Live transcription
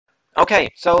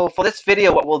Okay, so for this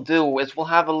video, what we'll do is we'll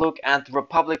have a look at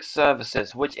Republic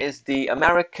Services, which is the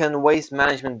American waste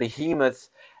management behemoth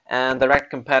and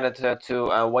direct competitor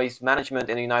to waste management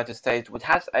in the United States, which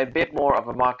has a bit more of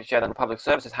a market share than Republic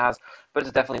Services has, but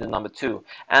it's definitely the number two.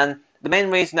 And the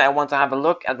main reason that I want to have a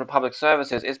look at Republic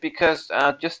Services is because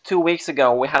just 2 weeks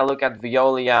ago, we had a look at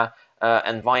Veolia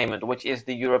Environment, which is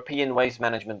the European waste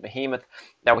management behemoth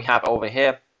that we have over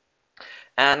here.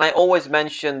 And I always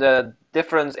mention the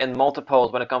difference in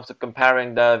multiples when it comes to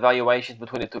comparing the valuations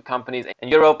between the two companies in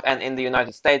Europe and in the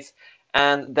United States.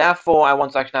 And therefore, I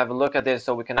want to actually have a look at this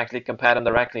so we can actually compare them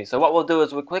directly. So what we'll do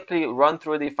is we'll quickly run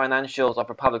through the financials of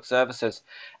Republic Services,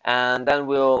 and then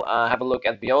we'll have a look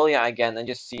at Veolia again and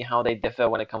just see how they differ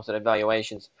when it comes to the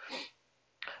valuations.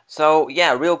 So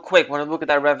yeah, real quick, when we look at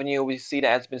that revenue, we see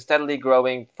that it's been steadily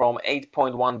growing from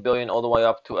 8.1 billion all the way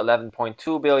up to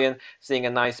 11.2 billion, seeing a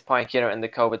nice spike here in the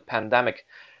COVID pandemic.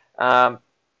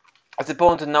 It's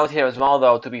important to note here as well,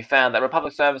 though, to be fair, that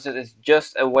Republic Services is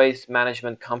just a waste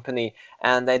management company,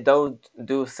 and they don't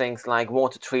do things like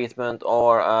water treatment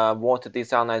or water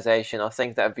desalination or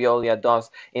things that Veolia does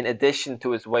in addition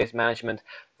to its waste management.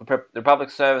 Republic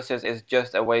Services is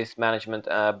just a waste management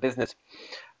business.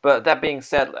 But that being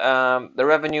said, the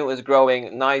revenue is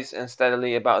growing nice and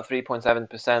steadily, about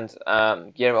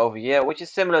 3.7% year over year, which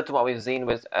is similar to what we've seen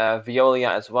with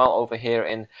Veolia as well over here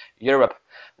in Europe.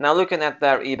 Now, looking at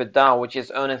their EBITDA, which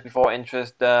is earnings before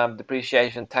interest,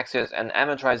 depreciation, taxes, and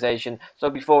amortization,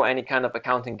 so before any kind of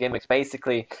accounting gimmicks,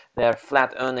 basically their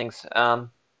flat earnings.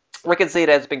 We can see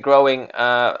that it's been growing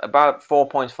about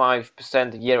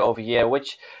 4.5% year over year,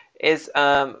 which is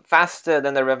faster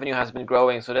than the revenue has been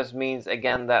growing. So this means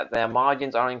again that their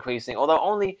margins are increasing, although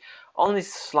only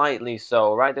slightly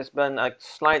so, right? There's been a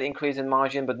slight increase in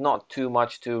margin, but not too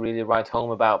much to really write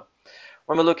home about.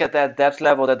 When we look at that debt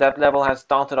level, the debt level has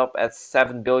started up at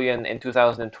 7 billion in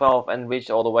 2012 and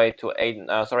reached all the way to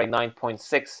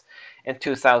 9.6 in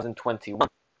 2021.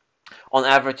 On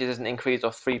average, it is an increase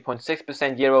of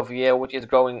 3.6% year over year, which is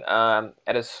growing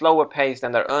at a slower pace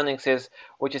than their earnings is,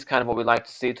 which is kind of what we like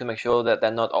to see to make sure that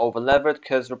they're not over-levered,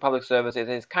 because Republic Services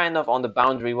is kind of on the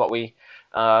boundary what we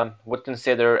would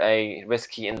consider a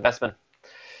risky investment.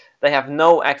 They have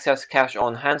no excess cash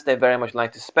on hand. They very much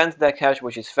like to spend their cash,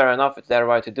 which is fair enough. It's their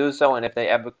right to do so, and if they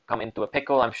ever come into a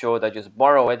pickle, I'm sure they just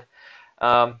borrow it.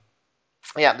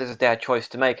 Yeah, this is their choice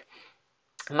to make.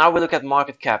 Now we look at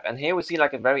market cap, and here we see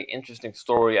like a very interesting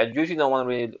story. I usually don't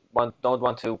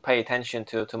want to pay attention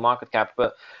to market cap,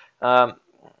 but I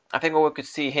think what we could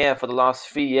see here for the last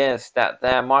 3 years that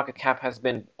their market cap has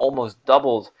been almost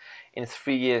doubled in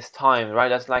 3 years' time. Right,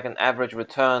 that's like an average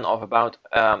return of about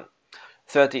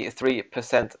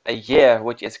 33% a year,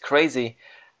 which is crazy.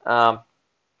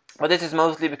 But this is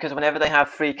mostly because whenever they have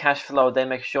free cash flow, they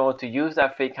make sure to use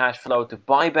that free cash flow to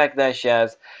buy back their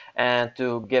shares and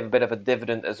to give a bit of a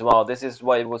dividend as well. This is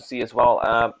what you will see as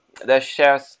well. Their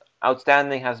shares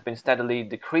outstanding has been steadily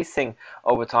decreasing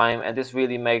over time, and this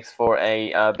really makes for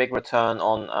a big return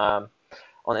on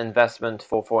investment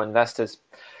for investors.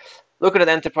 Looking at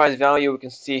enterprise value, we can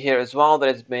see here as well that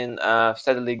it's been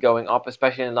steadily going up,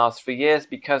 especially in the last 3 years,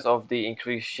 because of the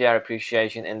increased share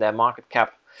appreciation in their market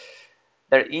cap.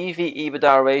 Their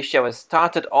EV/EBITDA ratio has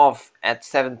started off at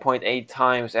 7.8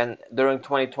 times, and during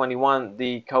 2021,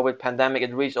 the COVID pandemic,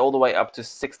 it reached all the way up to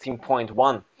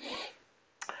 16.1.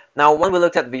 Now, when we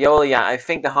looked at Veolia, I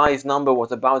think the highest number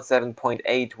was about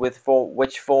 7.8,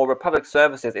 which for Republic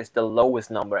Services is the lowest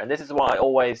number. And this is what I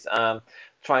always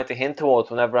try to hint towards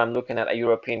whenever I'm looking at a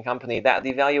European company, that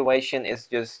the valuation is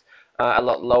just a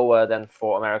lot lower than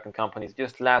for American companies,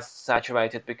 just less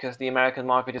saturated, because the American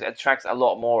market just attracts a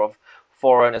lot more of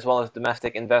foreign as well as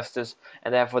domestic investors,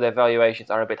 and therefore their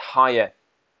valuations are a bit higher.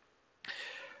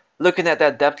 Looking at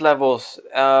their debt levels,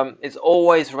 it's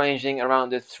always ranging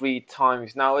around the 3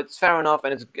 times. Now, it's fair enough,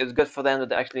 and it's good for them that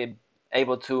they're actually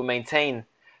able to maintain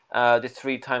this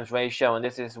 3 times ratio, and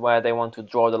this is where they want to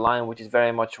draw the line, which is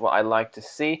very much what I like to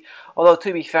see. Although,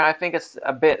 to be fair, I think it's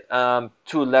a bit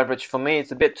too leveraged for me.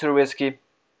 It's a bit too risky,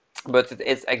 but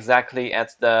it's exactly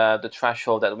at the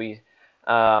threshold that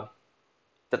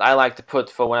that I like to put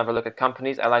for whenever I look at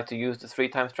companies. I like to use the 3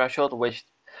 times threshold, which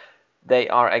they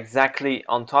are exactly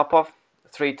on top of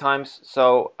 3 times.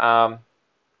 So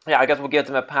yeah, I guess we'll give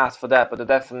them a pass for that, but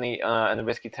they're definitely in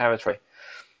risky territory.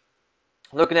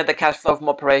 Looking at the cash flow from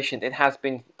operations, it has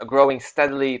been growing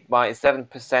steadily by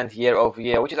 7% year over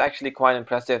year, which is actually quite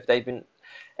impressive. They've been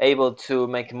able to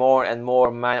make more and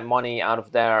more money out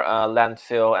of their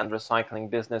landfill and recycling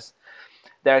business.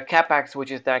 their capex, which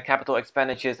is their capital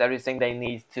expenditures, everything they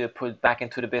need to put back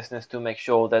into the business to make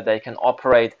sure that they can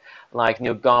operate, like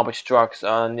new garbage trucks,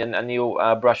 a new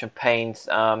brush and paints,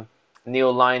 new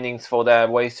linings for their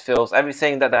waste fills,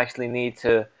 everything that they actually need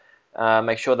to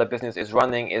make sure the business is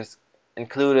running is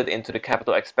included into the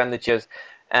capital expenditures.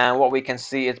 And what we can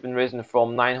see, it's been risen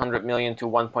from 900 million to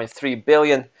 1.3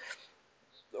 billion,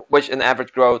 which an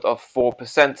average growth of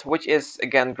 4%, which is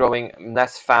again growing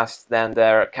less fast than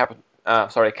their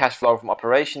cash flow from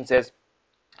operations is,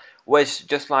 which,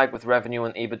 just like with revenue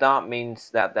and EBITDA,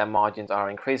 means that their margins are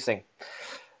increasing.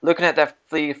 Looking at their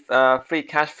free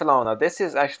cash flow now, this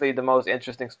is actually the most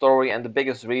interesting story and the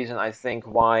biggest reason I think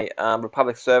why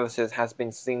Republic Services has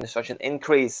been seeing such an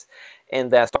increase in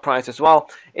their stock price as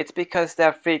well. It's because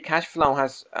their free cash flow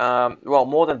has well,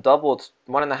 more than doubled,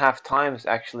 1.5 times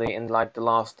actually, in like the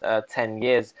last 10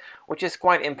 years, which is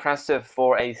quite impressive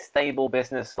for a stable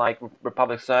business like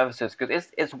Republic Services,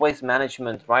 because it's waste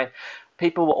management, right?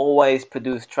 People will always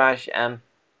produce trash, and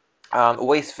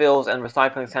waste fields and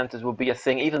recycling centers will be a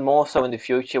thing, even more so in the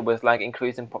future with like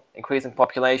increasing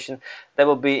population. There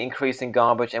will be increasing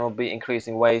garbage and will be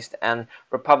increasing waste, and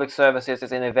Republic Services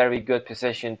is in a very good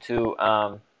position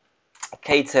to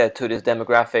cater to this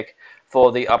demographic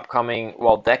for the upcoming,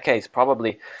 well, decades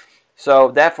probably.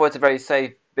 So therefore it's a very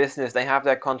safe business. They have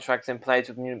their contracts in place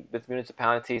with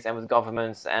municipalities and with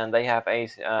governments, and they have a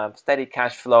steady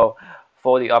cash flow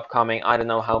for the upcoming, I don't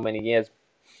know how many years.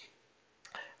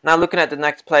 Now looking at the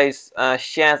next place,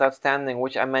 shares outstanding,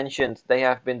 which I mentioned, they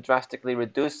have been drastically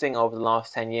reducing over the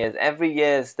last 10 years. Every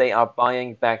year they are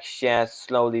buying back shares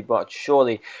slowly but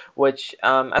surely, which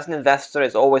as an investor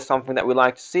is always something that we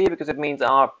like to see, because it means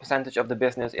our percentage of the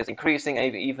business is increasing,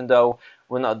 even though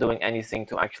we're not doing anything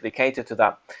to actually cater to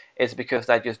that. It's because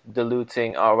they're just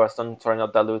diluting, or sorry,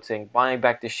 not diluting, buying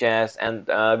back the shares and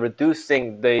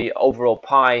reducing the overall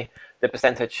pie, the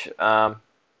percentage of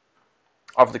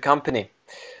the company.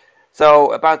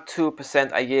 So about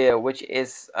 2% a year, which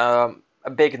is a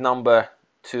big number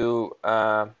to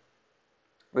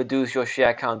reduce your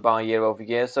share count by year over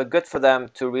year. So good for them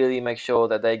to really make sure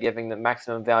that they're giving the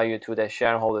maximum value to their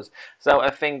shareholders. So I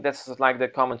think this is like the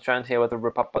common trend here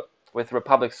with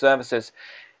Republic Services,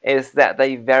 is that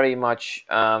they very much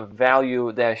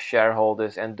value their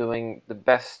shareholders and doing the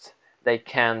best they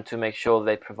can to make sure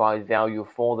they provide value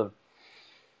for them.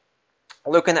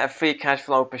 Looking at free cash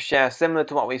flow per share, similar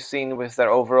to what we've seen with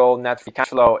their overall net free cash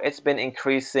flow, it's been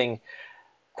increasing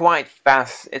quite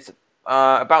fast. It's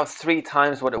about 3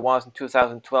 times what it was in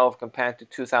 2012 compared to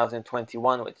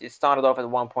 2021, which it started off at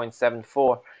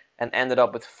 1.74 and ended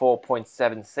up with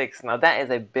 4.76. Now that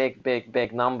is a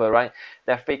big number, right?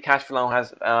 Their free cash flow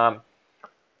has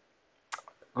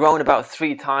grown about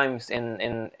 3 times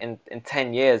in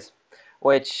 10 years,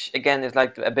 which again is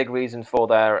like a big reason for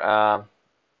their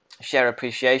share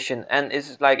appreciation. And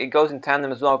it's like it goes in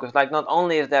tandem as well, because like not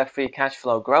only is their free cash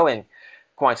flow growing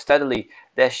quite steadily,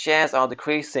 their shares are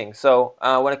decreasing. So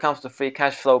when it comes to free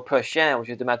cash flow per share, which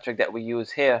is the metric that we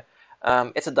use here,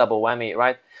 it's a double whammy,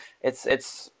 right?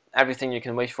 It's everything you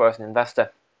can wish for as an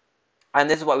investor. And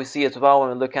this is what we see as well when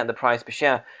we look at the price per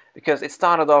share, because it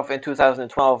started off in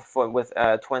 2012 with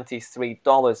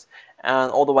 $23,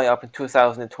 and all the way up in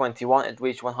 2021 it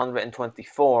reached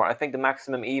 124. I think the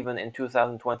maximum even in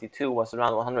 2022 was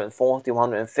around 140,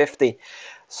 150.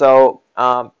 So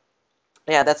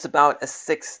yeah, that's about a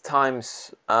 6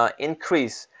 times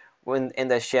increase in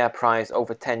their share price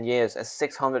over 10 years, a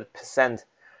 600%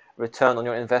 return on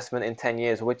your investment in 10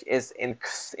 years, which is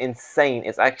insane.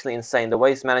 It's actually insane. The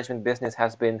waste management business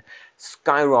has been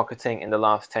skyrocketing in the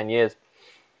last 10 years.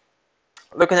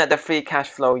 Looking at the free cash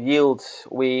flow yield,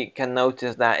 we can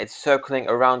notice that it's circling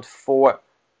around 4%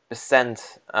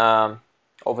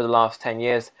 over the last 10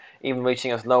 years, even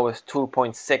reaching as low as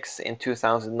 2.6 in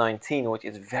 2019, which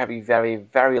is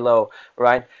very low,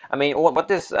 right? I mean, what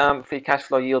this free cash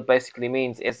flow yield basically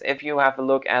means is, if you have a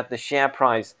look at the share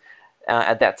price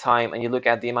at that time, and you look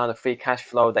at the amount of free cash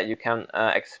flow that you can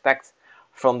expect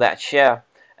from that share,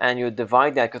 and you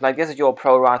divide that, because like this is your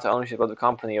pro rata ownership of the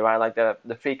company, right? Like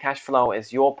the free cash flow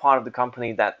is your part of the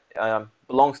company that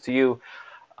belongs to you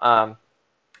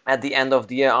at the end of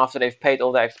the year, after they've paid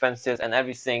all their expenses and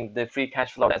everything. The free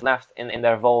cash flow that's left in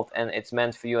their vault, and it's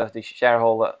meant for you as the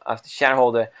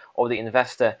shareholder or the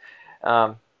investor.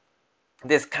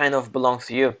 This kind of belongs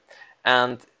to you.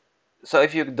 And so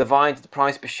if you divide the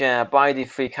price per share by the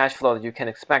free cash flow that you can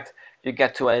expect, you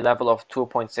get to a level of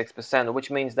 2.6%,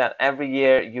 which means that every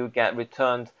year you get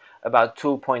returned about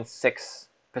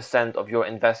 2.6% of your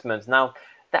investments. Now,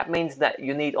 that means that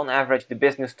you need on average the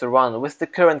business to run with the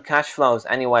current cash flows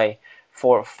anyway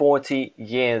for 40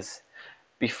 years.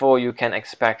 before you can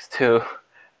expect to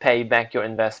pay back your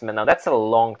investment. Now that's a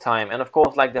long time, and of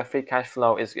course, like, their free cash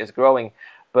flow is growing,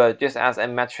 but just as a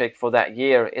metric for that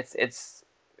year, it's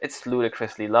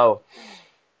ludicrously low.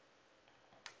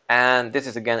 And this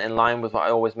is again in line with what I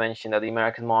always mention, that the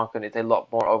American market is a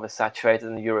lot more oversaturated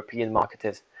than the European market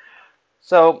is.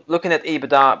 So looking at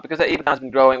EBITDA, because the EBITDA has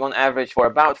been growing on average for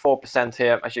about 4%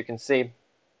 here, as you can see.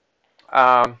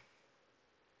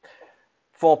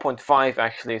 4.5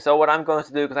 actually. So what I'm going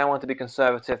to do, because I want to be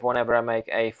conservative whenever I make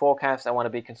a forecast, I want to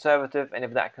be conservative, and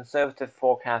if that conservative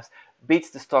forecast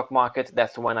beats the stock market,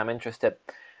 that's when I'm interested.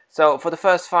 So for the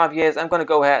first 5 years, I'm going to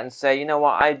go ahead and say, you know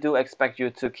what, I do expect you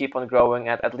to keep on growing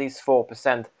at least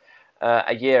 4%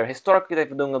 a year. Historically, they've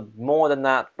been doing more than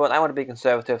that, but I want to be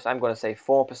conservative, so I'm going to say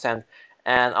 4%.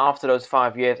 And after those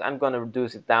 5 years, I'm going to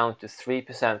reduce it down to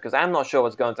 3%, because I'm not sure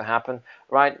what's going to happen,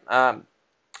 right?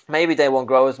 Maybe they won't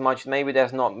grow as much. Maybe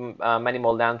there's not many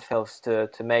more landfills to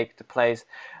make to place.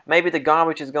 Maybe the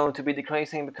garbage is going to be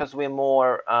decreasing because we're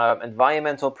more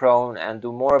environmental prone and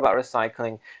do more about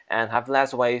recycling and have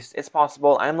less waste. It's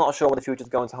possible. I'm not sure what the future is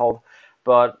going to hold,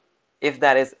 but if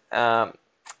that is a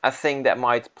thing that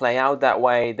might play out that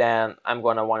way, then I'm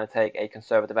going to want to take a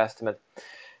conservative estimate.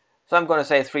 So I'm going to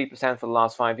say 3% for the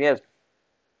last 5 years.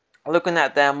 Looking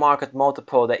at their market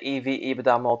multiple, the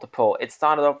EV/EBITDA multiple, it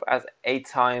started off as 8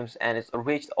 times and it's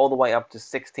reached all the way up to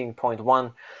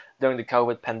 16.1 during the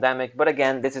COVID pandemic. But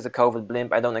again, this is a COVID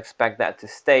blimp. I don't expect that to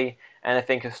stay. And I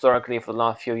think historically for the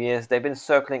last few years, they've been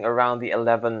circling around the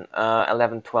 11,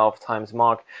 12 times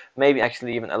mark. Maybe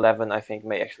actually even 11, I think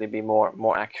may actually be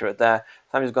more accurate there.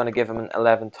 So I'm just going to give them an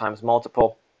 11 times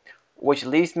multiple, which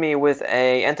leaves me with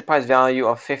a enterprise value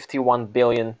of 51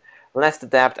 billion, less the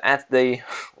debt at the,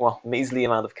 well, measly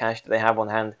amount of cash that they have on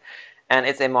hand, and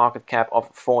it's a market cap of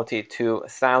 42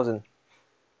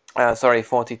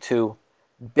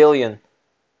 billion.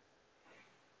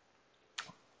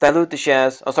 Dilute the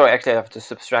shares. Oh, sorry, actually I have to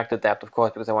subtract the debt, of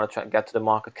course, because I want to try and get to the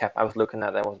market cap. I was looking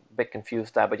at that, I was a bit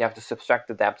confused there, but you have to subtract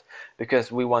the debt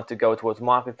because we want to go towards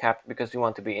market cap, because we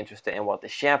want to be interested in what the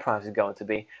share price is going to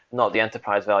be, not the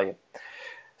enterprise value.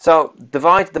 So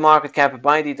divide the market cap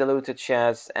by the diluted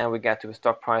shares, and we get to a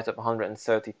stock price of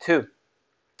 132.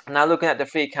 Now looking at the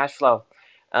free cash flow,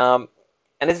 and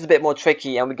this is a bit more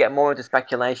tricky, and we get more into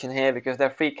speculation here, because their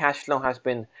free cash flow has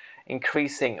been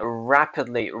increasing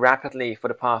rapidly for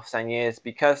the past 10 years,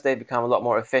 because they've become a lot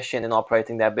more efficient in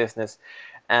operating their business,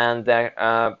 and their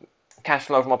cash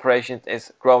flow from operations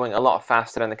is growing a lot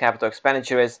faster than the capital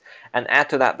expenditure is. And add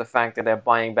to that the fact that they're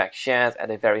buying back shares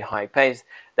at a very high pace,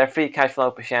 their free cash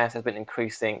flow per share has been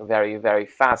increasing very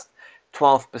fast,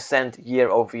 12% year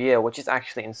over year, which is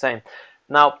actually insane.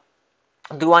 Now,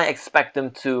 do I expect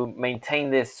them to maintain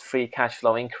this free cash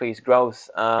flow increase growth?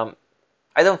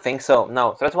 I don't think so,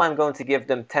 no. So that's why I'm going to give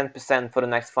them 10% for the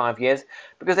next 5 years,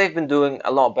 because they've been doing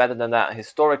a lot better than that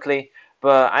historically,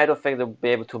 but I don't think they'll be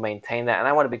able to maintain that, and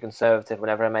I want to be conservative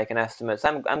whenever I make an estimate.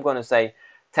 So I'm going to say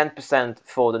 10%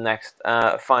 for the next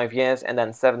 5 years, and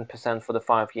then 7% for the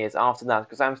 5 years after that,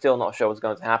 because I'm still not sure what's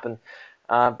going to happen,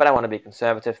 but I want to be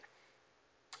conservative.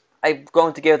 I'm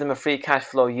going to give them a free cash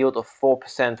flow yield of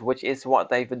 4%, which is what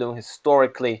they've been doing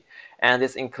historically, and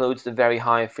this includes the very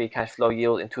high free cash flow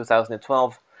yield in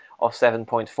 2012 of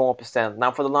 7.4%.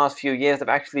 Now, for the last few years, they've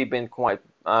actually been quite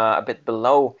a bit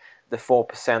below the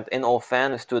 4%. In all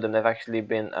fairness to them, they've actually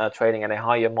been trading at a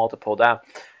higher multiple there.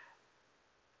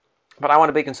 But I want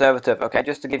to be conservative, okay?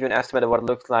 Just to give you an estimate of what it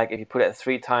looks like if you put it at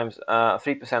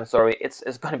 3%, sorry, it's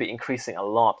going to be increasing a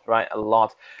lot, right? A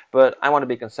lot. But I want to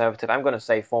be conservative. I'm going to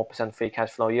say 4% free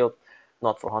cash flow yield,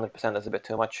 not 400%. That's a bit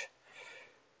too much.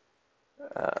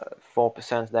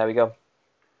 4%, there we go.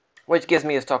 Which gives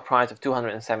me a stock price of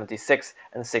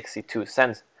 276.62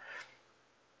 cents.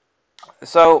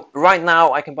 So right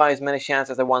now I can buy as many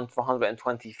shares as I want for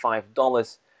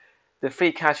 $125. The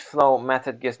free cash flow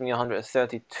method gives me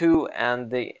 132, and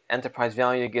the enterprise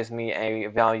value gives me a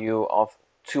value of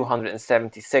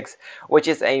 276, which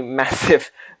is a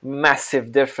massive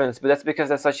difference. But that's because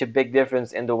there's such a big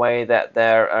difference in the way that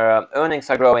their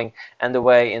earnings are growing and the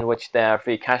way in which their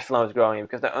free cash flow is growing,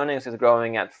 because their earnings is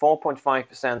growing at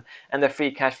 4.5% and their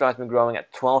free cash flow has been growing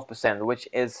at 12%, which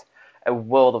is a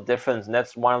world of difference. And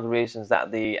that's one of the reasons that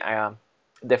the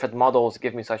different models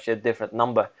give me such a different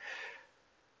number.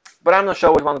 But I'm not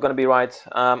sure which one's going to be right.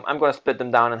 I'm going to split them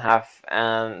down in half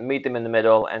and meet them in the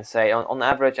middle and say, on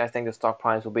average, I think the stock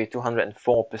price will be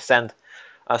 204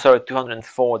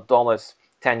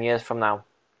 10 years from now,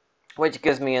 which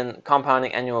gives me a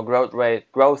compounding annual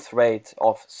growth rate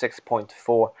of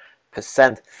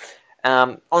 6.4%.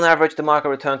 On average, the market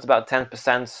returns about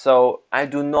 10%, so I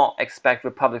do not expect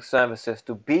Republic Services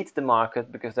to beat the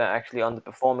market because they're actually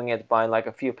underperforming it by like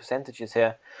a few percentages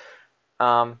here.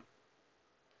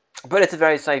 But it's a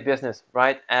very safe business,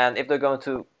 right? And if they're going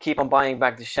to keep on buying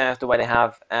back the shares the way they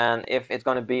have, and if it's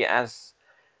going to be as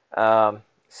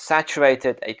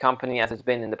saturated a company as it's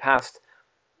been in the past,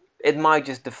 it might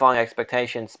just defy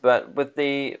expectations. But with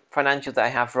the financials that I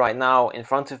have right now in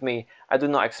front of me, I do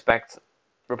not expect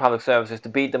Republic Services to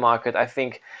beat the market. I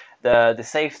think the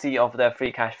safety of their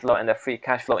free cash flow and their free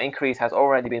cash flow increase has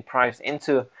already been priced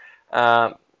into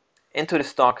the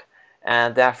stock,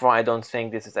 and therefore I don't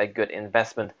think this is a good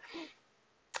investment.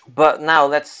 But now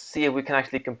let's see if we can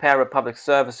actually compare Republic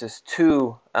Services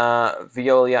to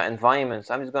Veolia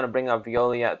environments. I'm just going to bring up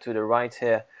Veolia to the right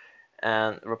here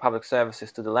and Republic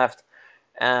Services to the left.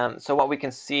 So what we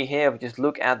can see here, if we just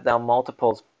look at their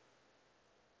multiples.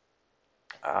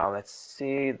 Let's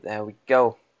see, there we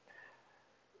go.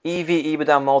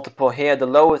 EV/EBITDA multiple here, the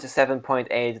lowest is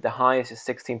 7.8, the highest is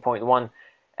 16.1.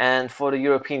 And for the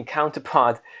European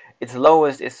counterpart, its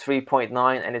lowest is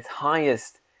 3.9 and its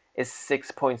highest is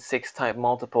 6.6 type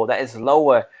multiple. That is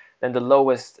lower than the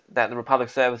lowest that the Republic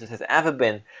Services has ever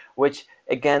been, which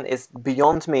again is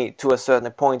beyond me to a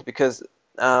certain point, because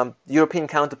the European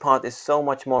counterpart is so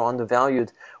much more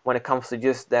undervalued when it comes to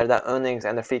just their earnings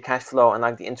and the free cash flow and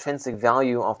like the intrinsic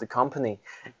value of the company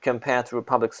compared to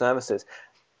Republic Services.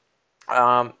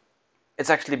 It's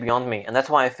actually beyond me, and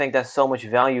that's why I think there's so much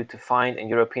value to find in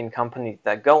European companies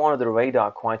that go under the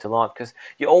radar quite a lot, because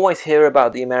you always hear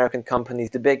about the American companies,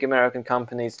 the big American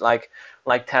companies like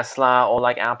Tesla or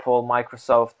like Apple,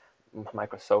 Microsoft,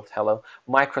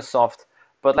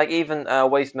 but like even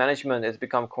Waste Management has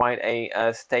become quite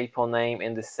a staple name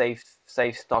in the safe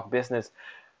stock business,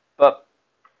 but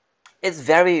it's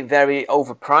very, very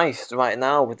overpriced right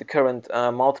now with the current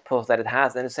multiples that it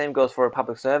has, and the same goes for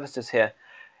Public Services here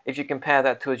if you compare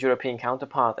that to its European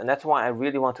counterpart. And that's why I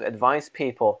really want to advise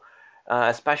people,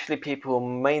 especially people who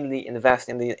mainly invest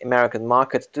in the American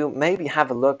markets, to maybe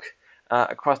have a look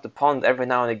across the pond every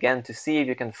now and again to see if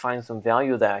you can find some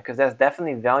value there, because there's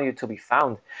definitely value to be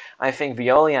found. I think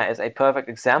Veolia is a perfect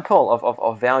example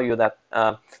of value that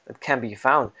can be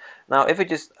found. Now, if we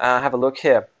just have a look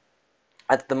here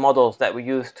at the models that we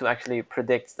use to actually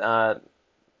predict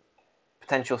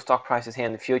potential stock prices here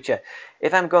in the future.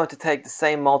 If I'm going to take the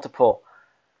same multiple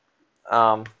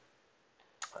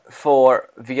for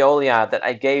Veolia that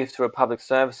I gave to Republic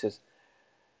Services,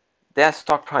 their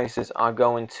stock prices are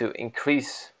going to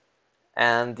increase,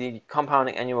 and the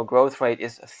compounding annual growth rate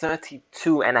is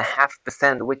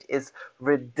 32.5%, which is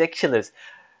ridiculous.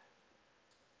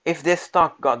 If this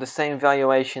stock got the same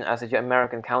valuation as the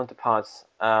American counterparts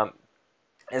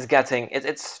is getting,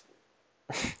 it's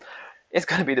it's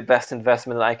going to be the best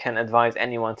investment that I can advise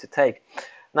anyone to take.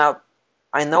 Now,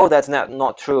 I know that's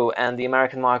not true, and the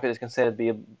American market is considered to be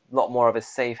a lot more of a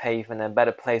safe haven and a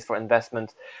better place for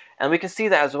investment. And we can see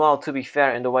that as well, to be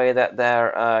fair, in the way that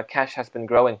their cash has been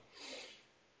growing.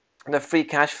 The free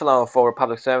cash flow for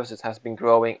Republic Services has been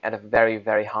growing at a very,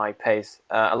 very high pace,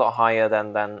 a lot higher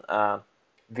than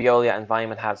Veolia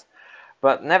Environment has.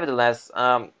 But nevertheless,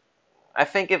 I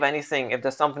think if anything, if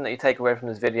there's something that you take away from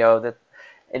this video, that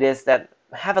it is that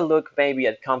have a look maybe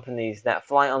at companies that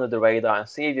fly under the radar and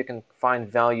see if you can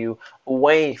find value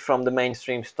away from the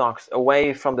mainstream stocks,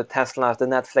 away from the Teslas, the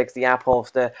Netflix, the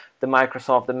Apples, the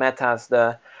Microsoft, the Metas,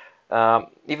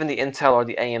 even the Intel or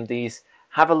the AMDs.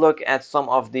 Have a look at some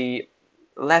of the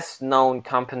less known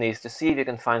companies to see if you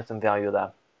can find some value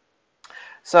there.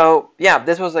 So yeah,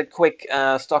 this was a quick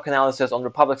stock analysis on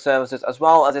Republic Services, as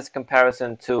well as its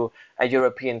comparison to a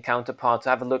European counterpart, to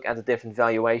have a look at the different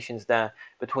valuations there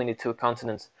between the two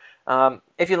continents.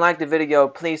 If you liked the video,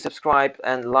 please subscribe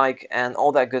and like and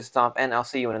all that good stuff, and I'll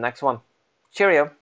see you in the next one. Cheerio!